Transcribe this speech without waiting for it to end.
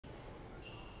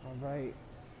Alright,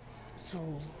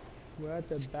 so we're at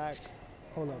the back.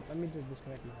 Hold up, let me just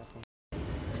disconnect my headphone.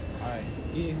 Alright,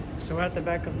 yeah. So we're at the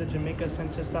back of the Jamaica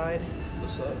Center side.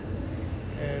 What's up?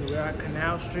 And we're at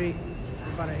Canal Street.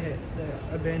 We're about to hit the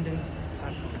abandoned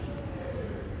platform.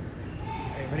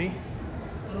 Hey, ready?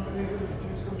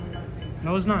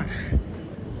 No, it's not.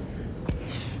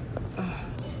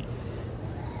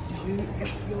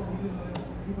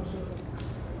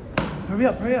 Hurry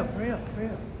up, hurry up, hurry up, hurry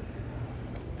up.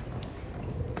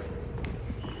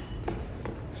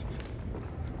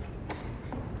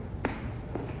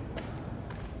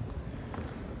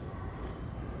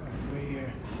 We're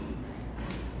here.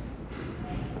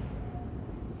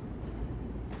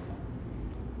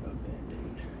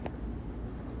 Abandoned.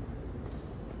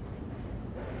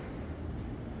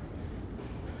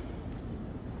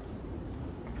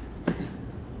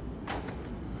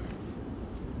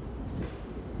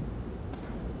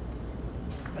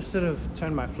 I should have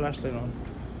turned my flashlight on,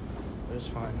 but it's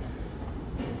fine.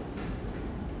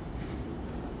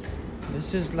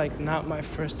 This is like not my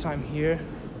first time here.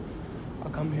 I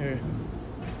come here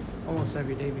almost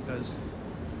every day because,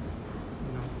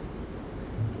 you know,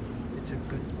 it's a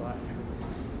good spot.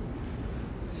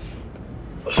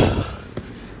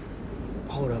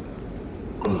 Hold up.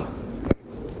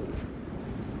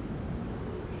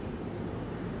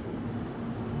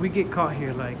 We get caught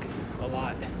here like a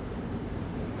lot.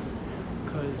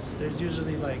 Because there's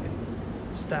usually like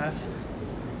staff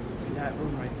in that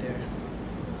room right there.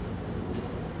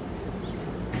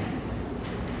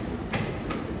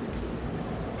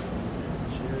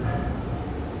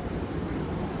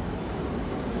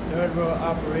 Third row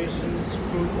operations,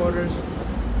 crew quarters.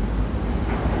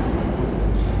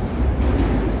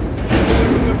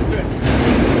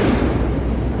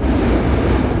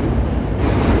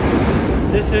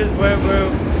 This is where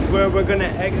we're gonna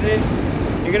exit.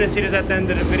 You're gonna see this at the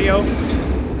end of the video.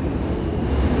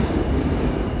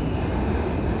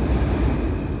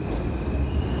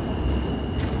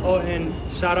 Oh, and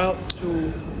shout out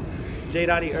to J.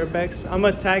 Urbex. I'm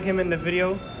gonna tag him in the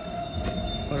video.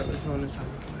 Hold up, let's run this out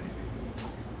real quick.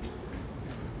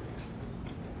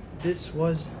 This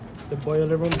was the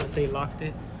boiler room, but they locked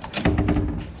it.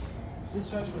 This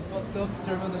tracks was fucked up.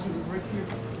 Third row doesn't work here.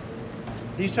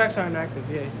 These tracks aren't active,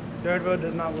 yeah. Third row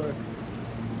does not work.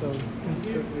 So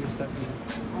feel free to step in.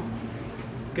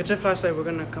 Get your flashlight, we're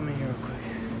gonna come in here real quick.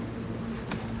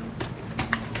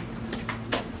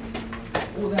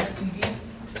 Old ass TV.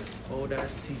 Old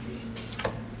ass TV.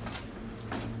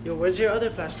 Yo, where's your other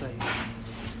flashlight?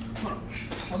 Hold on.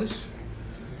 All this.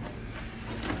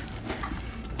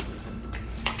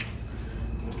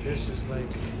 This is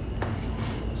like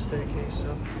a staircase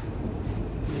up.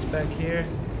 He's back here.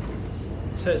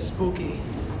 It says spooky.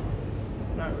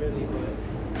 Not really, but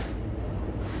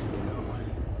you know.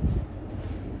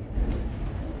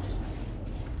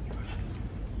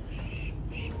 Shh.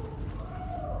 Shh.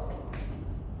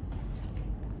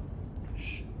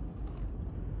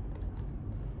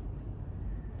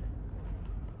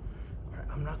 Alright,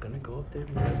 I'm not gonna go up there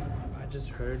because I just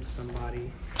heard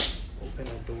somebody open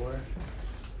a door.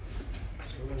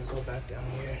 So we're gonna go back down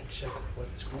here and check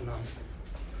what's going on.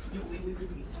 Yo, wait.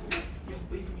 Yo,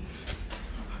 wait for me.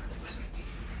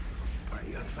 Alright,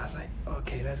 you got the flashlight?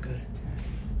 Okay, that's good.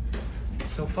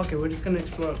 So fuck it, we're just gonna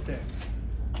explore up there.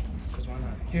 Cause why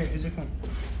not? Here, here's your phone.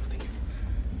 Thank you.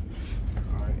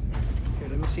 Alright. Here,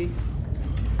 let me see.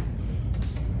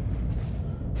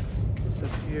 It's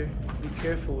up here. Be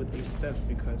careful with these steps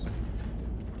because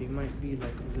they might be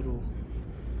like a little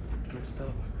messed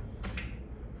up.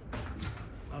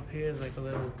 Up here is like a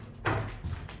little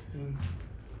thing.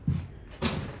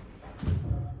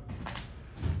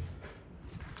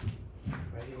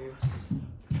 Right here.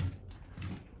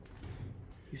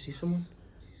 You see someone?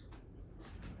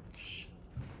 Shh.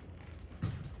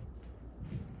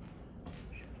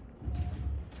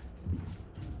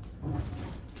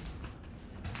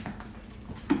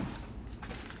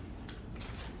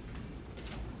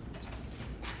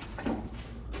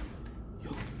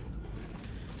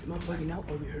 Am I bugging out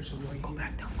or we heard someone? Go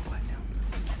back down, go back down.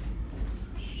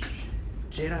 Shh.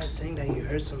 Jada is saying that you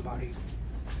heard somebody.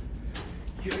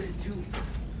 You heard it too.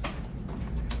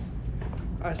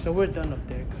 Alright, so we're done up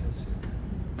there because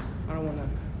I don't want to,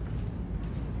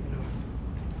 you know.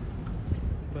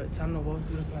 But time to walk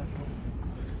through the platform.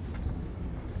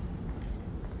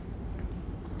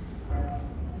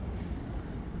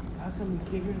 Last time we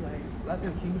came here, Last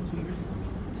time I came here 2 years ago.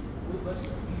 What was last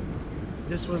time?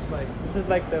 this is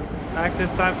like the active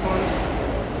platform.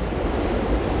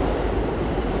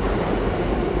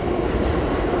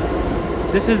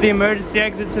 This is the emergency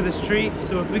exit to the street.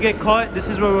 So if we get caught, this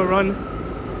is where we'll run.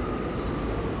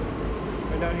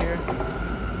 down here.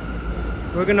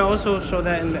 We're gonna also show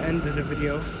that in the end of the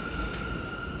video.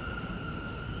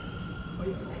 Oh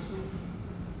yeah, also,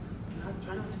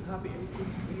 try not to copy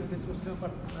everything. Video this was still by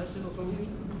professionals only.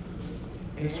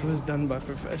 This was done by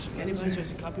professionals. Anybody tries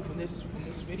to copy from this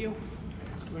video,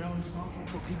 we're not responsible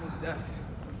for people's death.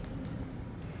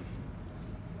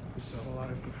 There's a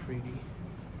lot of graffiti.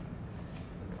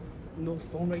 No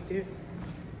phone right there.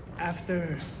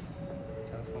 After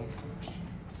telephone.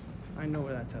 I know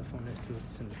where that telephone is too.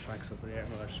 It's in the tracks over there.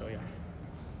 I'm gonna show you.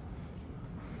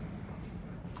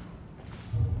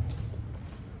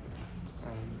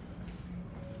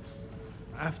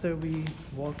 After we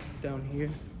walk down here,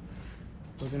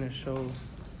 we're gonna show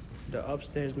the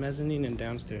upstairs mezzanine and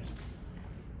downstairs.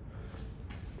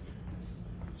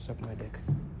 Suck my dick.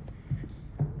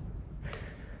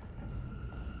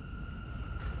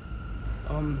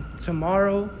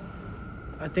 Tomorrow,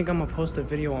 I think I'm gonna post a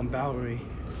video on Bowery.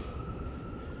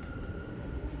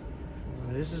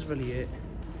 So this is really it.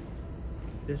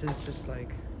 This is just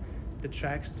like the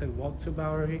tracks to walk to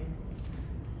Bowery.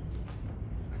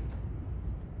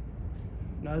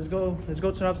 Now let's go to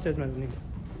the upstairs mezzanine.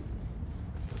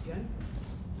 Again?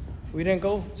 We didn't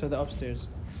go to the upstairs.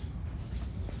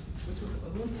 Which one? The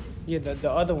other one? Yeah,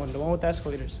 the other one, the one with the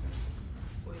escalators.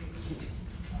 Wait.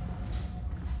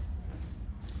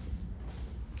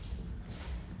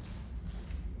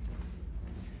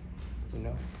 You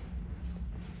know?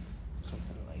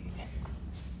 Something like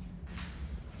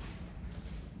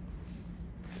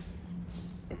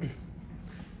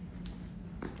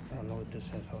I don't know what this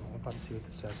says. Hold on, I'm about to see what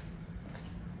this says.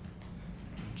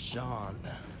 John.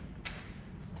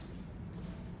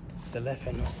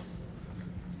 Teléfono.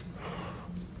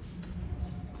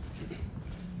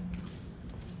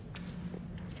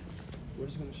 We're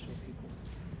just gonna show people.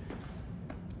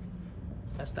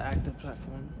 That's the active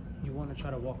platform. You want to try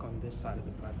to walk on this side of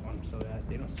the platform so that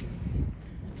they don't see your feet.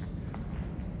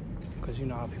 Because you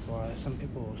know how people are. Some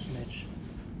people will snitch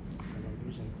for no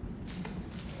reason.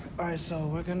 Alright, so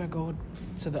we're gonna go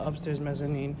to the upstairs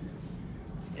mezzanine,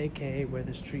 aka where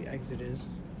the street exit is.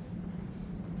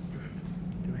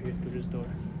 Through here, through this door.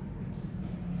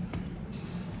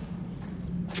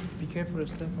 Be careful to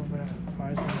step over that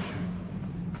fire extinguisher.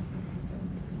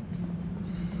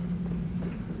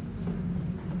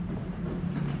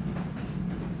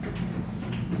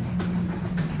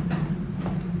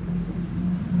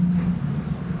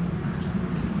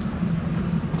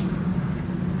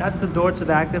 That's the door to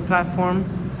the active platform.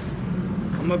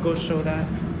 I'm gonna go show that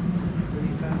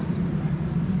really fast.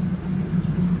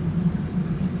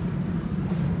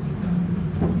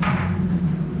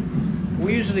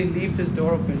 We usually leave this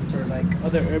door open for like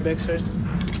other urbexers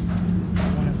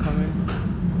that wanna come in,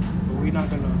 but we're not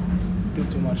gonna do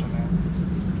too much on that.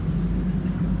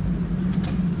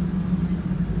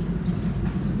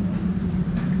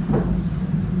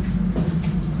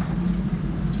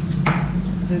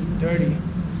 This is dirty.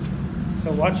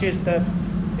 So watch your step.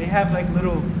 They have like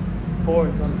little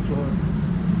boards on the floor.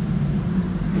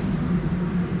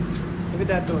 Look at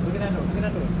that door, look at that door, look at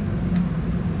that door.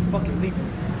 Fucking leave it.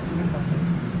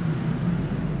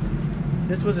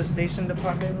 This was a station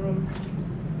department room.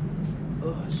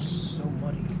 Ugh, it's so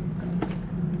muddy.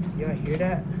 Yeah, hear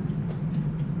that?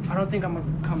 I don't think I'm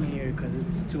gonna come here because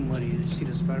it's too muddy. You see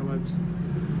the spider webs?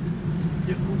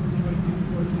 Yeah,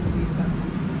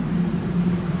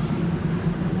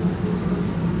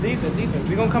 Leave it, leave it.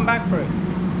 We're gonna come back for it.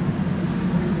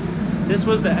 This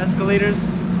was the escalators.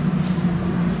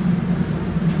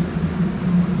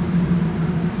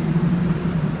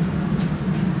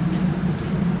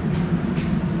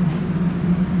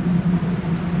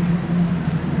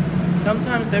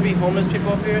 Sometimes there be homeless people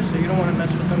up here, so you don't want to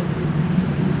mess with them.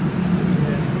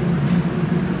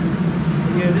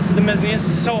 Yeah, this is the mezzanine. It's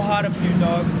so hot up here,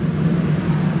 dog.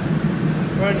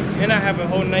 And I have a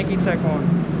whole Nike Tech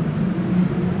on.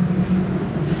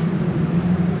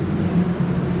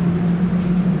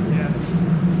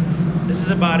 This is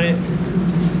about it.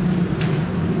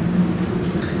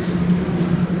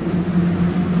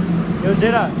 Yo,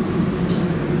 Jada,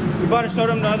 you gotta show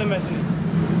them the other mezzanine.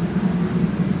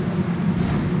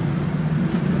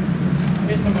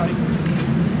 Here's somebody.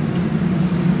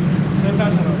 Turn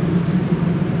fast enough.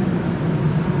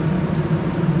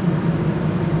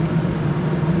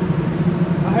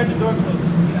 I heard the door close.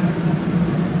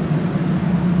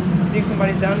 You think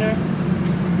somebody's down there?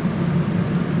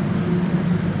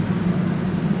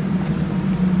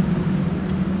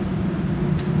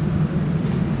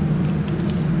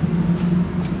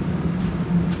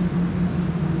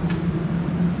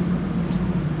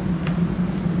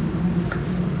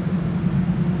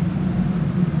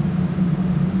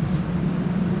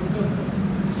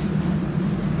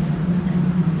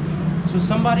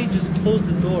 somebody just close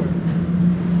the door.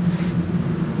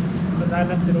 Because I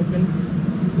left it open.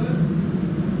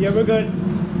 Yeah, we're good.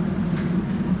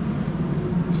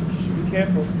 Shh, be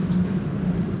careful.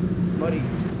 Muddy.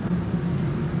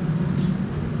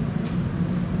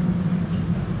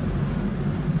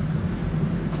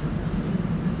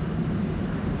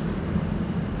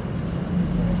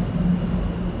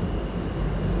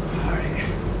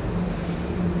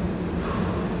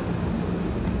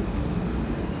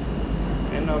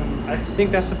 I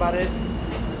think that's about it.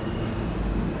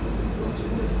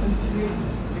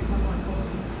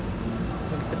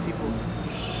 Look at the people.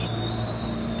 Shh.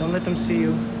 Don't let them see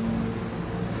you.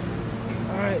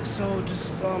 Alright, so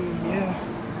just yeah.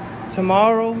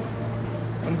 Tomorrow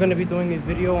I'm gonna be doing a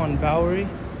video on Bowery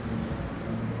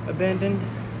abandoned.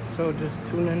 So just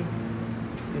tune in,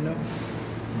 you know.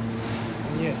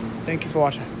 And yeah, thank you for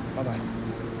watching. Bye bye.